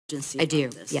I do,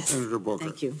 this. yes. Senator Booker.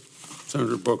 Thank you.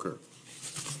 Senator Booker.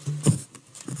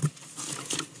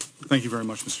 Thank you very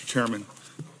much, Mr. Chairman.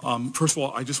 First of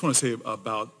all, I just want to say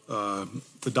about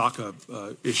the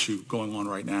DACA issue going on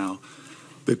right now,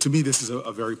 that to me this is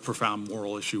a very profound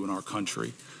moral issue in our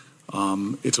country.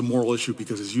 It's a moral issue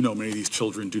because, as you know, many of these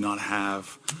children do not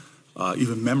have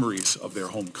even memories of their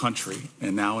home country.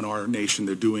 And now in our nation,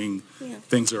 they're doing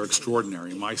things that are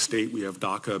extraordinary. In my state, we have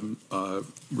DACA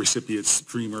recipients,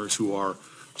 dreamers who are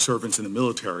servants in the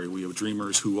military. We have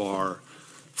dreamers who are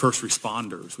first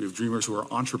responders. We have dreamers who are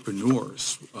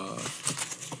entrepreneurs.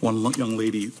 One young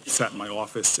lady sat in my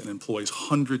office and employs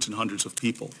hundreds and hundreds of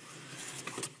people.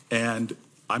 And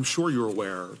I'm sure you're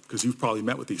aware, because you've probably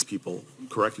met with these people,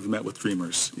 correct? You've met with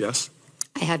dreamers, yes?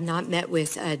 I have not met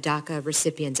with DACA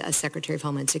recipients as Secretary of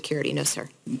Homeland Security, no, sir.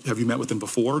 Have you met with them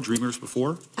before, dreamers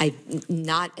before?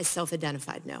 Not as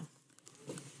self-identified, no.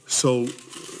 So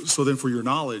then for your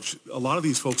knowledge, a lot of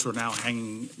these folks are now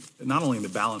hanging not only in the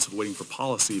balance of waiting for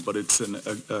policy, but it's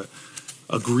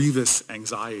a grievous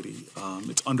anxiety.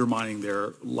 It's undermining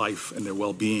their life and their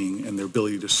well-being and their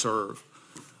ability to serve.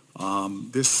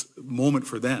 This moment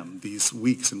for them, these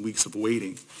weeks and weeks of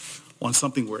waiting on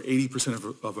something where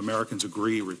 80% of Americans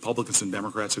agree, Republicans and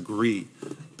Democrats agree,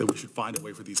 that we should find a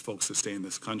way for these folks to stay in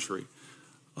this country.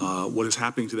 What is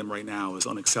happening to them right now is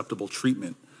unacceptable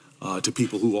treatment to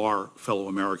people who are fellow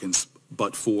Americans,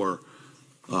 but for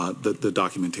the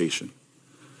documentation.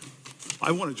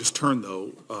 I want to just turn,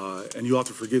 though, and you'll have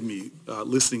to forgive me,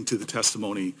 listening to the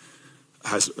testimony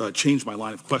has changed my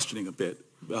line of questioning a bit,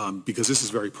 because this is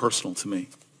very personal to me.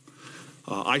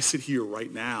 I sit here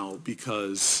right now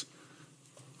because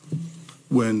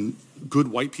when good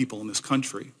white people in this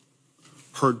country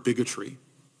heard bigotry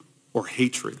or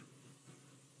hatred,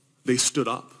 they stood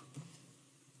up.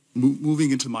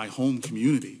 Moving into my home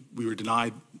community, we were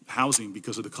denied housing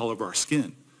because of the color of our skin.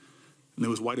 And there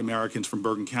was white Americans from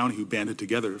Bergen County who banded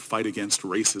together to fight against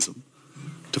racism,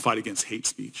 to fight against hate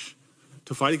speech,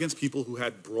 to fight against people who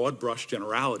had broad brush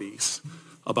generalities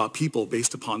about people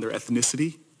based upon their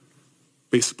ethnicity,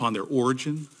 based upon their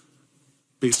origin,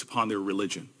 based upon their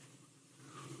religion.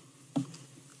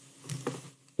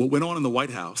 What went on in the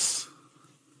White House,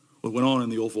 what went on in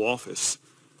the Oval Office,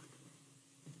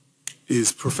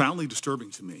 is profoundly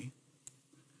disturbing to me.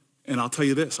 And I'll tell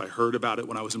you this, I heard about it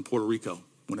when I was in Puerto Rico,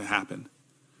 when it happened.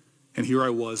 And here I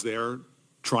was there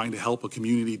trying to help a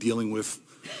community dealing with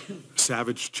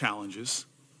savage challenges.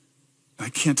 And I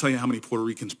can't tell you how many Puerto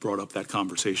Ricans brought up that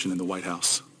conversation in the White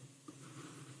House.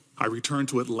 I returned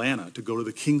to Atlanta to go to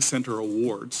the King Center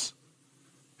Awards.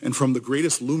 And from the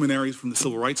greatest luminaries from the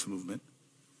Civil Rights Movement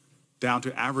down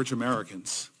to average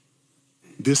Americans,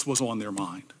 this was on their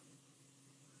mind.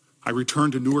 I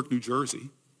returned to Newark, New Jersey,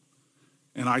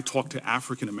 and I talked to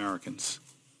African Americans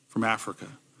from Africa.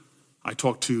 I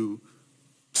talked to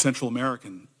Central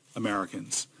American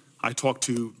Americans. I talked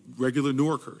to regular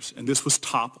Newarkers, and this was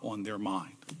top on their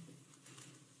mind.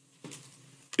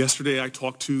 Yesterday, I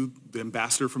talked to the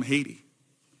ambassador from Haiti,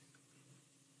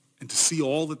 and to see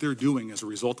all that they're doing as a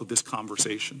result of this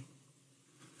conversation.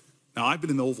 Now, I've been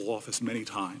in the Oval Office many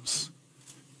times,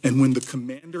 and when the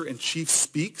commander-in-chief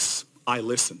speaks, I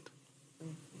listened.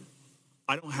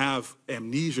 I don't have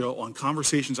amnesia on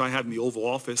conversations I had in the Oval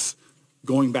Office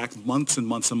going back months and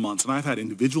months and months. And I've had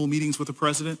individual meetings with the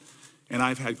president, and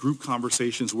I've had group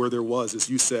conversations where there was, as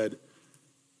you said,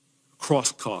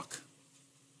 crosstalk.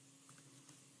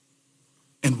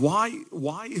 And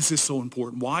why is this so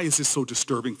important? Why is this so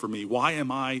disturbing for me? Why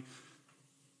am I,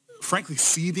 frankly,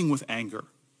 seething with anger?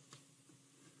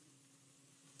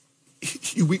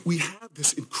 We have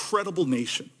this incredible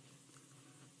nation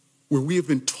where we have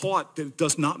been taught that it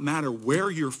does not matter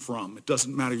where you're from. It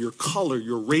doesn't matter your color,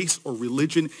 your race, or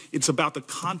religion. It's about the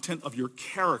content of your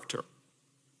character.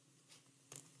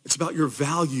 It's about your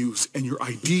values and your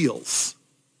ideals.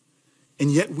 And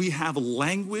yet we have a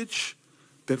language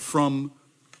that from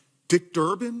Dick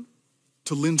Durbin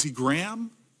to Lindsey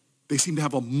Graham, they seem to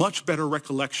have a much better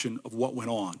recollection of what went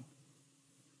on.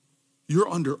 You're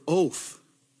under oath.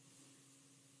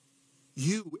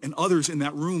 You and others in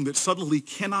that room that suddenly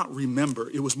cannot remember.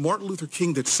 It was Martin Luther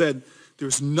King that said,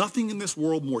 there's nothing in this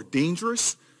world more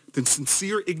dangerous than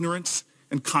sincere ignorance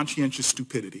and conscientious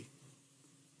stupidity.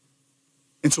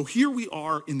 And so here we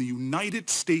are in the United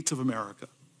States of America.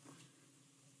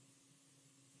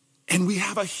 And we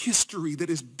have a history that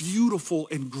is beautiful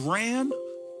and grand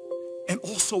and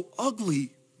also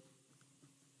ugly,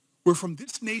 where from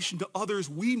this nation to others,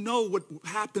 we know what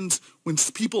happens when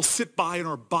people sit by and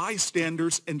are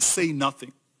bystanders and say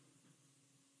nothing.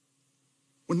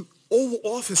 When Oval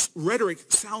Office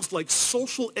rhetoric sounds like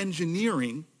social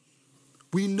engineering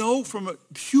We know from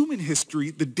human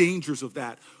history the dangers of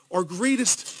that. Our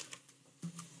greatest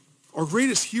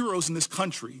heroes in this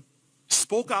country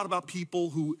spoke out about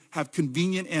people who have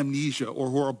convenient amnesia or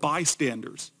who are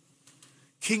bystanders.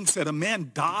 King said, a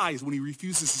man dies when he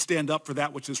refuses to stand up for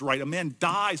that which is right. A man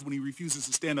dies when he refuses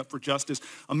to stand up for justice.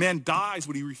 A man dies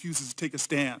when he refuses to take a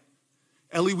stand.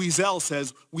 Elie Wiesel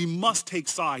says, we must take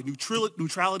side.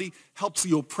 Neutrality helps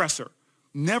the oppressor,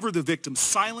 never the victim.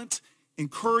 Silence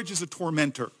encourages a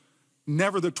tormentor,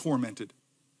 never the tormented.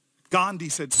 Gandhi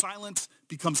said, silence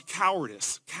becomes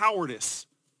cowardice. Cowardice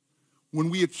when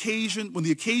the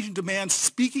occasion demands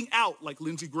speaking out like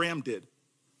Lindsey Graham did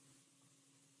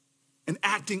and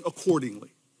acting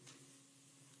accordingly.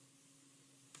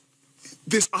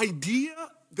 This idea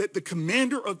that the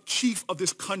commander-in-chief of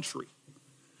this country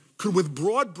could, with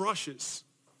broad brushes,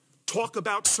 talk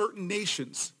about certain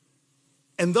nations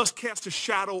and thus cast a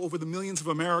shadow over the millions of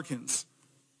Americans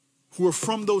who are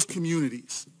from those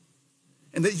communities.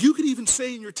 And that you could even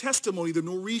say in your testimony the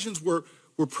Norwegians were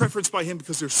preferenced by him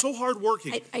because they're so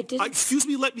hardworking. I didn't. Excuse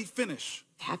me, let me finish.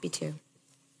 Happy to.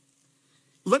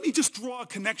 Let me just draw a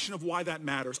connection of why that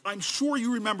matters. I'm sure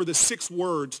you remember the 6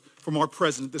 words from our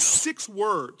president, the 6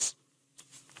 words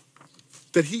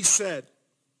that he said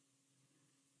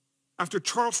after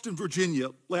Charleston, Virginia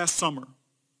last summer.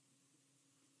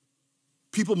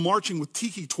 People marching with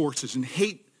tiki torches and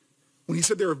hate, when he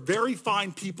said there are very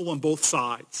fine people on both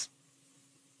sides.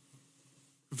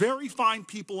 Very fine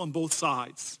people on both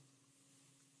sides.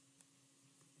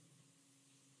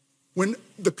 When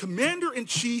the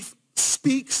commander-in-chief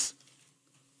speaks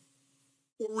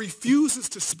or refuses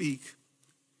to speak,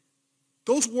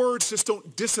 those words just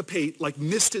don't dissipate like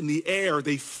mist in the air.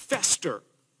 They fester.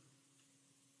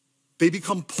 They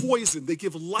become poison. They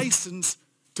give license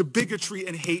to bigotry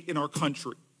and hate in our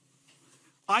country.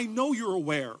 I know you're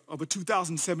aware of a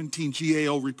 2017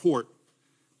 GAO report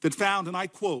that found, and I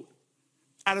quote,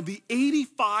 out of the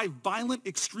 85 violent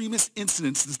extremist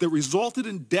incidences that resulted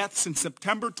in deaths since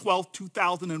September 12,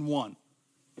 2001,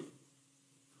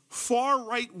 far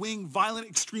right-wing violent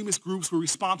extremist groups were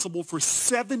responsible for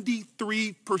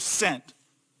 73%.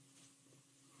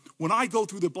 When I go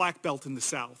through the Black Belt in the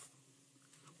South,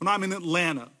 when I'm in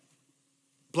Atlanta,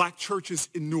 black churches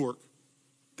in Newark,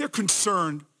 they're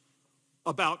concerned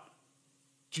about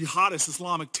jihadist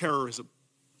Islamic terrorism.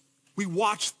 We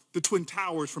watched the Twin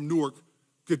Towers from Newark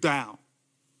go down.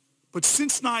 But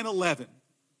since 9/11,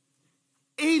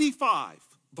 85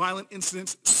 violent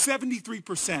incidents,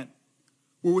 73%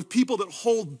 were with people that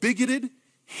hold bigoted,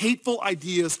 hateful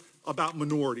ideas about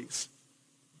minorities.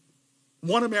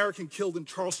 1 American killed in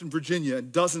Charleston, Virginia,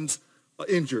 and dozens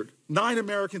injured. 9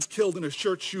 Americans killed in a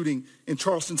church shooting in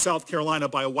Charleston, South Carolina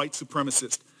by a white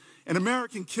supremacist. An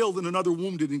American killed and another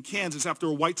wounded in Kansas after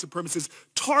a white supremacist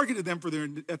targeted them for their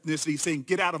ethnicity, saying,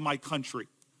 "Get out of my country."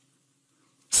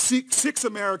 6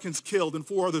 Americans killed and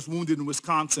 4 others wounded in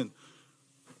Wisconsin,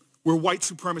 where white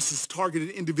supremacists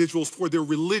targeted individuals for their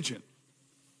religion.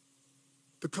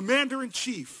 The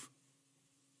commander-in-chief,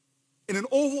 in an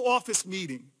Oval Office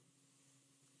meeting,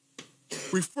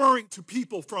 referring to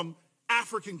people from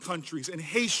African countries and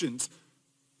Haitians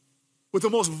with the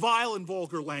most vile and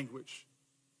vulgar language.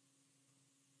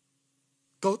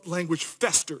 The language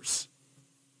festers.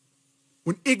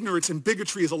 When ignorance and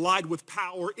bigotry is allied with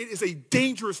power, it is a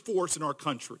dangerous force in our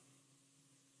country.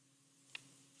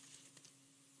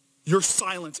 Your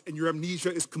silence and your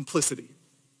amnesia is complicity.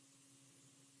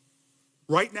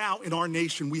 Right now in our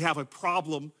nation, we have a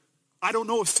problem. I don't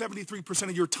know if 73%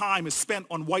 of your time is spent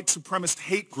on white supremacist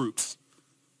hate groups.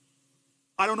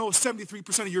 I don't know if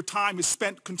 73% of your time is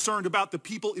spent concerned about the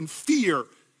people in fear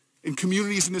in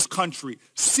communities in this country,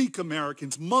 Sikh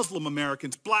Americans, Muslim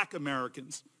Americans, Black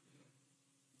Americans.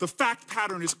 The fact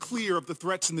pattern is clear of the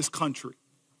threats in this country.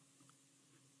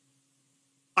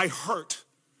 I hurt.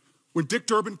 When Dick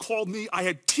Durbin called me, I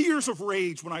had tears of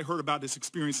rage when I heard about his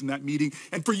experience in that meeting.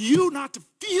 And for you not to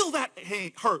feel that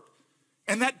hurt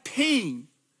and that pain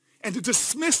and to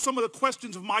dismiss some of the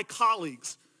questions of my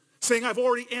colleagues, saying I've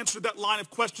already answered that line of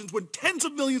questions when tens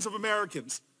of millions of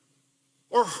Americans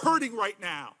are hurting right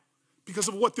now because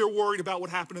of what they're worried about what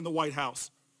happened in the White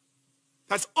House.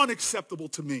 That's unacceptable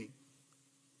to me.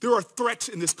 There are threats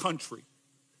in this country.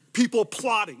 People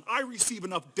plotting. I receive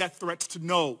enough death threats to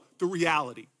know the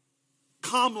reality.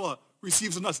 Kamala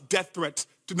receives enough death threats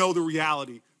to know the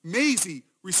reality. Maisie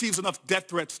receives enough death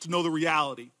threats to know the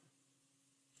reality.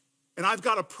 And I've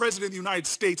got a president of the United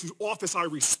States whose office I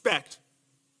respect,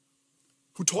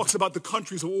 who talks about the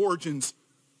countries of origins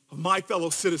of my fellow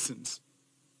citizens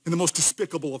in the most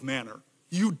despicable of manner.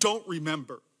 You don't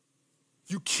remember.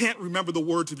 You can't remember the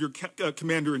words of your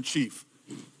commander-in-chief.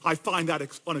 I find that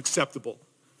unacceptable.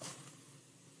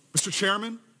 Mr.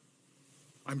 Chairman,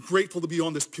 I'm grateful to be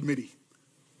on this committee.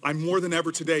 I'm more than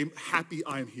ever today happy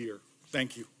I am here.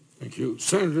 Thank you. Thank you.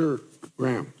 Senator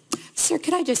Graham. Sir,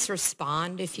 could I just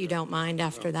respond, if you don't mind,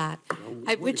 after that?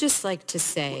 I would just like to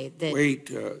say that...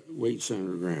 Wait,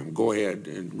 Senator Graham. Go ahead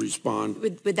and respond.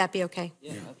 Would that be okay?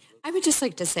 Yeah. I would just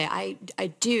like to say I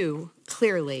do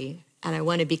clearly, and I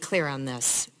want to be clear on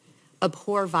this,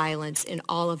 abhor violence in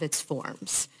all of its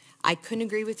forms. I couldn't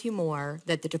agree with you more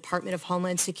that the Department of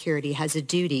Homeland Security has a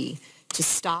duty to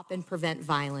stop and prevent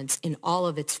violence in all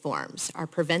of its forms. Our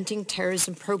preventing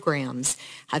terrorism programs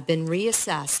have been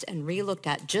reassessed and relooked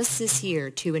at just this year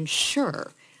to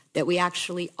ensure that we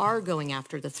actually are going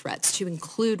after the threats, to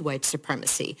include white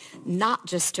supremacy, not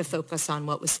just to focus on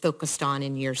what was focused on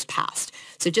in years past.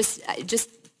 So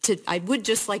I would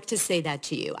just like to say that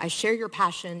to you. I share your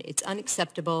passion. It's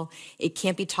unacceptable. It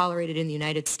can't be tolerated in the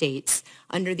United States.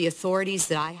 Under the authorities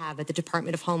that I have at the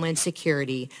Department of Homeland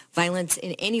Security, violence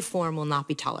in any form will not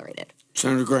be tolerated.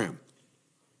 Senator Graham.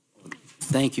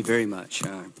 Thank you very much.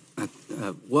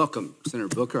 Welcome, Senator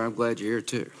Booker. I'm glad you're here,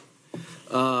 too.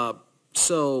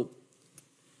 So,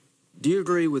 do you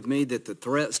agree with me that the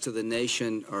threats to the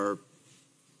nation are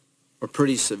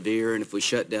pretty severe, and if we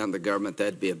shut down the government,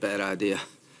 that'd be a bad idea?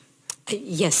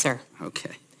 Yes, sir.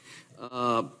 Okay.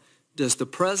 Does the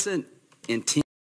president intend